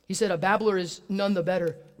 He said a babbler is none the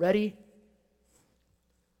better. Ready?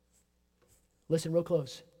 Listen real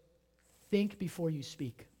close. Think before you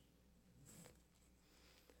speak.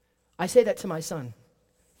 I say that to my son.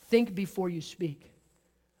 Think before you speak.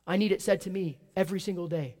 I need it said to me every single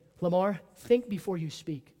day. Lamar, think before you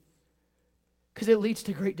speak. Because it leads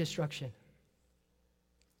to great destruction.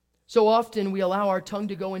 So often we allow our tongue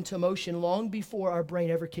to go into motion long before our brain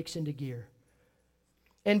ever kicks into gear.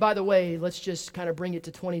 And by the way, let's just kind of bring it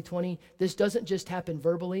to 2020. This doesn't just happen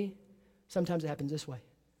verbally. Sometimes it happens this way.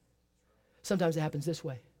 Sometimes it happens this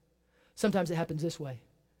way. Sometimes it happens this way.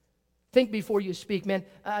 Think before you speak. Man,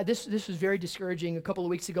 this was very discouraging a couple of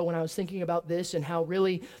weeks ago when I was thinking about this and how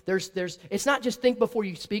really it's not just think before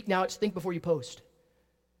you speak, now it's think before you post.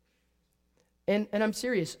 And I'm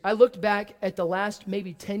serious. I looked back at the last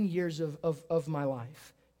maybe 10 years of my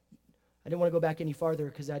life. I didn't want to go back any farther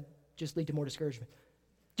because that'd just lead to more discouragement.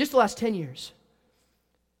 Just the last 10 years.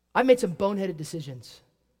 I've made some boneheaded decisions.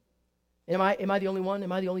 And am I the only one?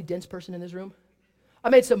 Am I the only dense person in this room? I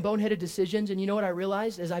made some boneheaded decisions, and you know what I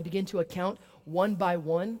realized as I began to account one by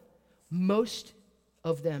one? Most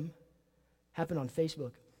of them happened on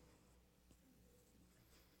Facebook.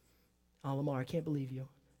 Oh, Lamar, I can't believe you.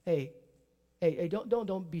 Hey,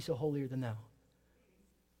 don't be so holier than thou.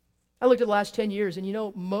 I looked at the last 10 years, and you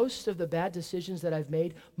know, most of the bad decisions that I've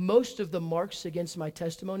made, most of the marks against my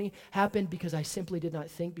testimony happened because I simply did not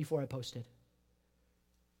think before I posted.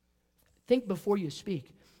 Think before you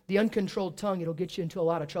speak. The uncontrolled tongue, it'll get you into a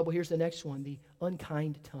lot of trouble. Here's the next one, the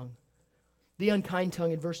unkind tongue. The unkind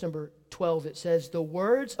tongue, in verse number 12, it says, the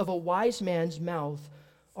words of a wise man's mouth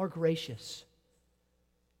are gracious,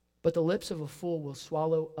 but the lips of a fool will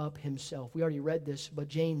swallow up himself. We already read this, but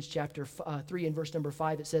James chapter 3 and verse number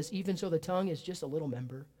 5, it says, even so the tongue is just a little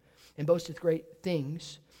member, and boasteth great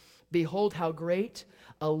things. Behold how great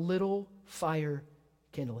a little fire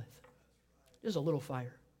kindleth. Just a little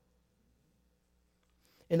fire.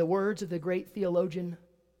 In the words of the great theologian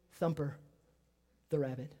Thumper the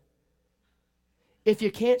Rabbit, if you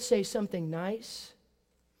can't say something nice,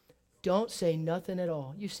 don't say nothing at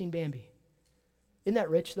all. You've seen Bambi. Isn't that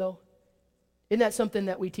rich, though? Isn't that something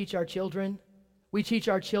that we teach our children? We teach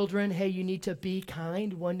our children, hey, you need to be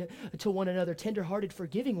kind one to one another, tenderhearted,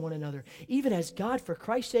 forgiving one another, even as God, for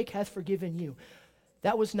Christ's sake, hath forgiven you.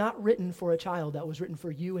 That was not written for a child. That was written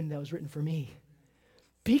for you, and that was written for me.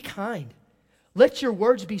 Be kind. Let your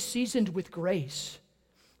words be seasoned with grace.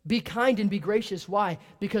 Be kind and be gracious. Why?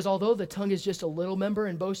 Because although the tongue is just a little member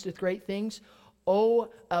and boasteth great things,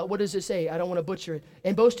 what does it say? I don't want to butcher it.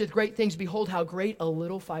 And boasteth great things, behold how great a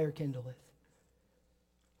little fire kindleth.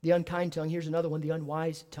 The unkind tongue, here's another one, the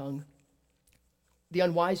unwise tongue. The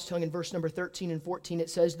unwise tongue in verse number 13 and 14, it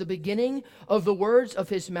says, the beginning of the words of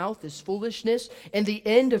his mouth is foolishness, and the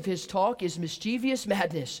end of his talk is mischievous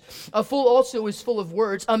madness. A fool also is full of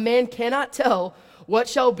words. A man cannot tell what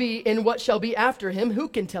shall be and what shall be after him. Who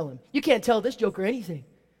can tell him? You can't tell this joker anything.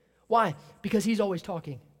 Why? Because he's always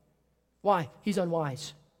talking. Why? He's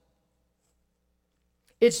unwise.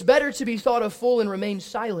 It's better to be thought a fool and remain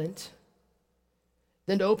silent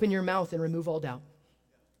than to open your mouth and remove all doubt.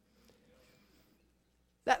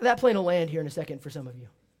 That plane will land here in a second for some of you.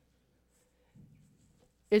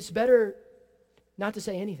 It's better not to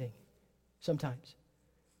say anything sometimes.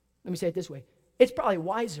 Let me say it this way. It's probably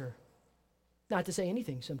wiser not to say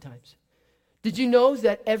anything sometimes. Did you know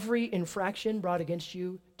that every infraction brought against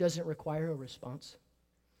you doesn't require a response?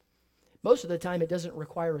 Most of the time, it doesn't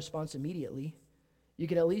require a response immediately. You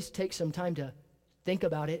can at least take some time to think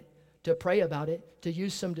about it, to pray about it, to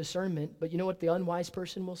use some discernment. But you know what the unwise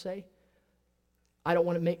person will say? I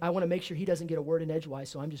want to make sure he doesn't get a word in edgewise,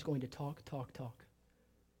 so I'm just going to talk.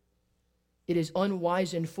 It is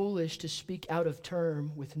unwise and foolish to speak out of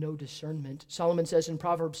turn with no discernment. Solomon says in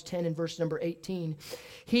Proverbs 10 and verse number 18,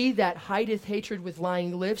 he that hideth hatred with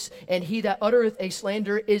lying lips, and he that uttereth a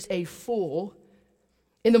slander is a fool.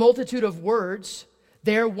 In the multitude of words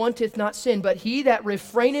there wanteth not sin, but he that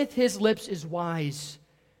refraineth his lips is wise.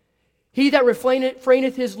 He that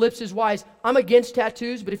refraineth his lips is wise. I'm against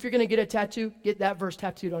tattoos, but if you're going to get a tattoo, get that verse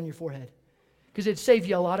tattooed on your forehead, because it'd save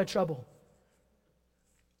you a lot of trouble.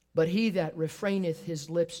 But he that refraineth his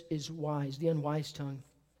lips is wise. The unwise tongue.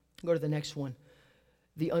 Go to the next one.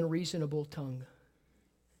 The unreasonable tongue.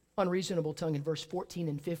 Unreasonable tongue in verse 14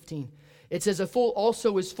 and 15. It says, a fool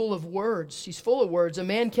also is full of words. He's full of words. A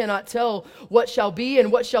man cannot tell what shall be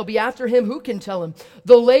and what shall be after him. Who can tell him?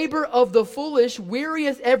 The labor of the foolish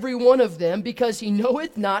wearieth every one of them, because he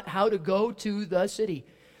knoweth not how to go to the city.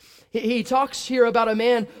 He talks here about a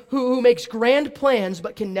man who makes grand plans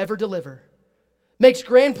but can never deliver. Makes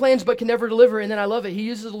grand plans but can never deliver. And then I love it. He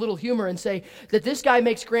uses a little humor and say that this guy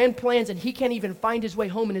makes grand plans and he can't even find his way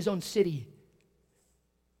home in his own city.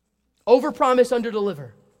 Overpromise,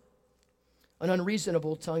 underdeliver. An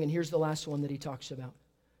unreasonable tongue. And here's the last one that he talks about.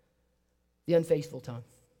 The unfaithful tongue.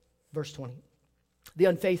 Verse 20. The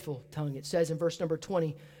unfaithful tongue. It says in verse number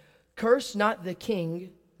 20, curse not the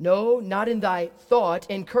king, no, not in thy thought,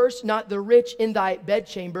 and curse not the rich in thy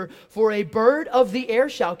bedchamber, for a bird of the air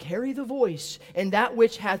shall carry the voice, and that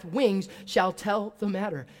which hath wings shall tell the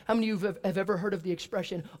matter. How many of you have ever heard of the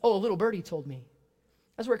expression, oh, a little birdie told me?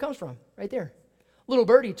 That's where it comes from, right there. Little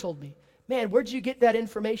birdie told me. Man, where'd you get that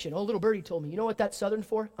information? Oh, little birdie told me. You know what that's Southern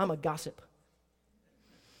for? I'm a gossip.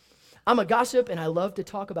 I'm a gossip, and I love to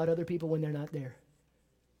talk about other people when they're not there.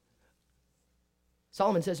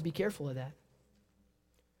 Solomon says, be careful of that.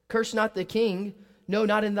 Curse not the king, no,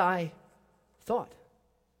 not in thy thought.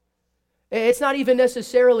 It's not even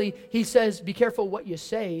necessarily, he says, be careful what you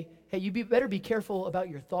say. Hey, you better be careful about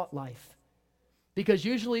your thought life. Because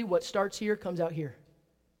usually what starts here comes out here.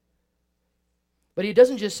 But he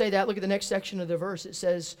doesn't just say that. Look at the next section of the verse. It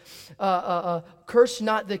says, curse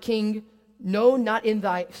not the king, no, not in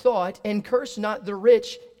thy thought, and curse not the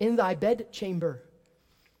rich in thy bedchamber,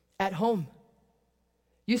 at home.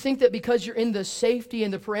 You think that because you're in the safety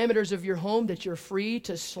and the parameters of your home that you're free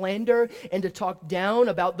to slander and to talk down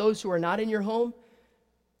about those who are not in your home?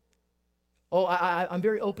 Oh, I'm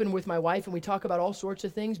very open with my wife, and we talk about all sorts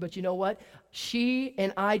of things, but you know what? She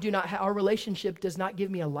and I do not, our relationship does not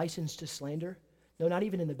give me a license to slander. No, not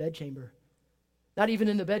even in the bedchamber. Not even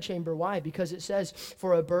in the bedchamber. Why? Because it says,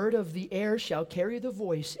 for a bird of the air shall carry the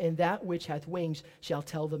voice, and that which hath wings shall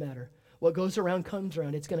tell the matter. What goes around comes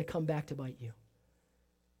around. It's going to come back to bite you.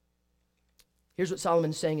 Here's what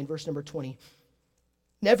Solomon's saying in verse number 20.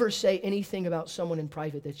 Never say anything about someone in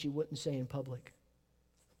private that you wouldn't say in public.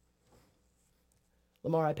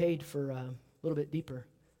 Lamar, I paid for a little bit deeper.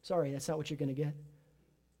 Sorry, that's not what you're going to get.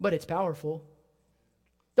 But it's powerful.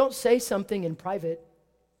 Don't say something in private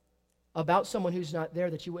about someone who's not there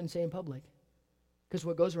that you wouldn't say in public. Because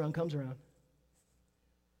what goes around comes around.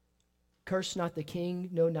 Curse not the king,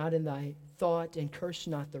 no, not in thy thought, and curse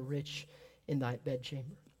not the rich in thy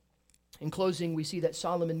bedchamber. In closing, we see that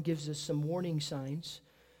Solomon gives us some warning signs,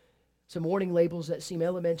 some warning labels that seem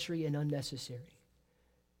elementary and unnecessary.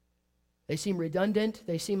 They seem redundant.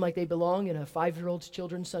 They seem like they belong in a 5-year-old's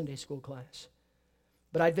children's Sunday school class.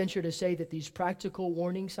 But I'd venture to say that these practical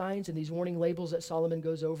warning signs and these warning labels that Solomon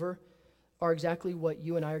goes over are exactly what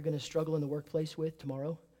you and I are going to struggle in the workplace with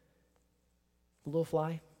tomorrow. A little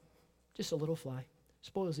fly, just a little fly,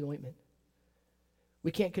 spoils the ointment.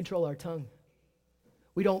 We can't control our tongue.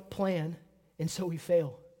 We don't plan, and so we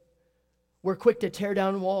fail. We're quick to tear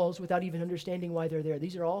down walls without even understanding why they're there.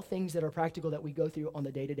 These are all things that are practical that we go through on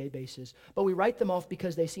the day-to-day basis. But we write them off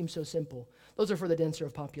because they seem so simple. Those are for the denser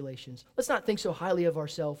of populations. Let's not think so highly of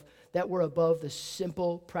ourselves that we're above the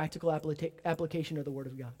simple, practical application of the Word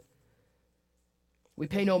of God. We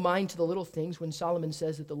pay no mind to the little things when Solomon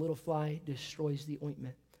says that the little fly destroys the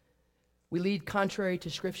ointment. We lead contrary to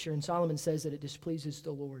Scripture, and Solomon says that it displeases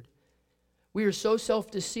the Lord. We are so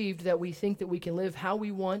self-deceived that we think that we can live how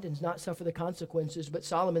we want and not suffer the consequences, but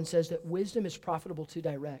Solomon says that wisdom is profitable to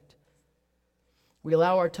direct. We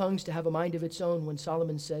allow our tongues to have a mind of its own when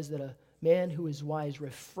Solomon says that a man who is wise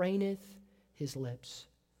refraineth his lips.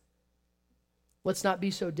 Let's not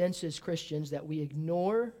be so dense as Christians that we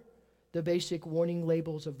ignore the basic warning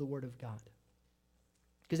labels of the Word of God,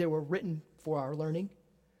 because they were written for our learning.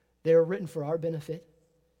 They were written for our benefit.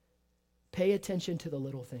 Pay attention to the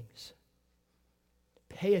little things.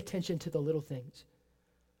 Pay attention to the little things.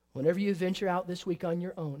 Whenever you venture out this week on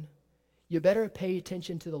your own, you better pay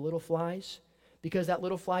attention to the little flies, because that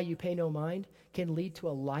little fly you pay no mind can lead to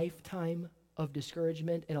a lifetime of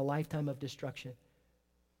discouragement and a lifetime of destruction.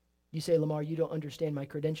 You say, Lamar, you don't understand my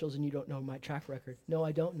credentials and you don't know my track record. No,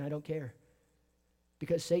 I don't, and I don't care.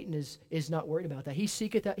 Because Satan is not worried about that.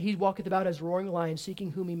 He walketh about as a roaring lion,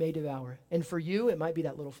 seeking whom he may devour. And for you, it might be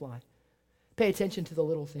that little fly. Pay attention to the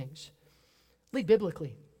little things. Lead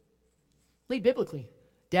biblically. Lead biblically.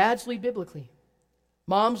 Dads, lead biblically.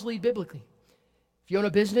 Moms, lead biblically. If you own a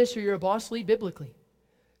business or you're a boss, lead biblically.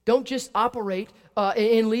 Don't just operate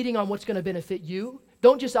in leading on what's going to benefit you.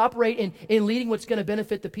 Don't just operate in leading what's going to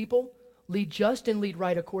benefit the people. Lead just and lead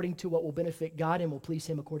right according to what will benefit God and will please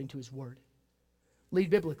Him according to His Word. Lead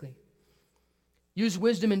biblically. Use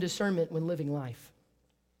wisdom and discernment when living life.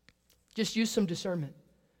 Just use some discernment.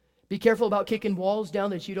 Be careful about kicking walls down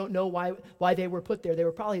that you don't know why they were put there. They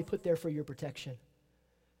were probably put there for your protection.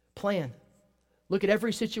 Plan. Look at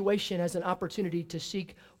every situation as an opportunity to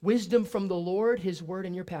seek wisdom from the Lord, His Word,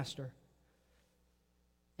 and your pastor.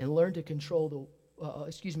 And learn to control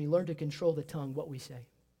the tongue, what we say.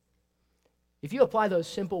 If you apply those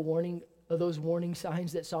simple warning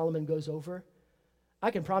signs that Solomon goes over, I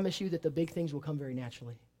can promise you that the big things will come very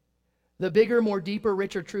naturally. The bigger, more deeper,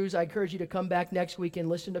 richer truths, I encourage you to come back next week and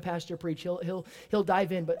listen to Pastor preach. He'll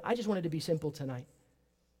dive in, but I just wanted to be simple tonight.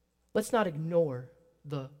 Let's not ignore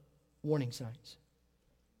the warning signs.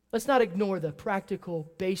 Let's not ignore the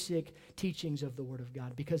practical, basic teachings of the Word of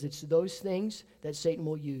God, because it's those things that Satan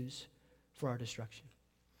will use for our destruction.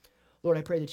 Lord, I pray that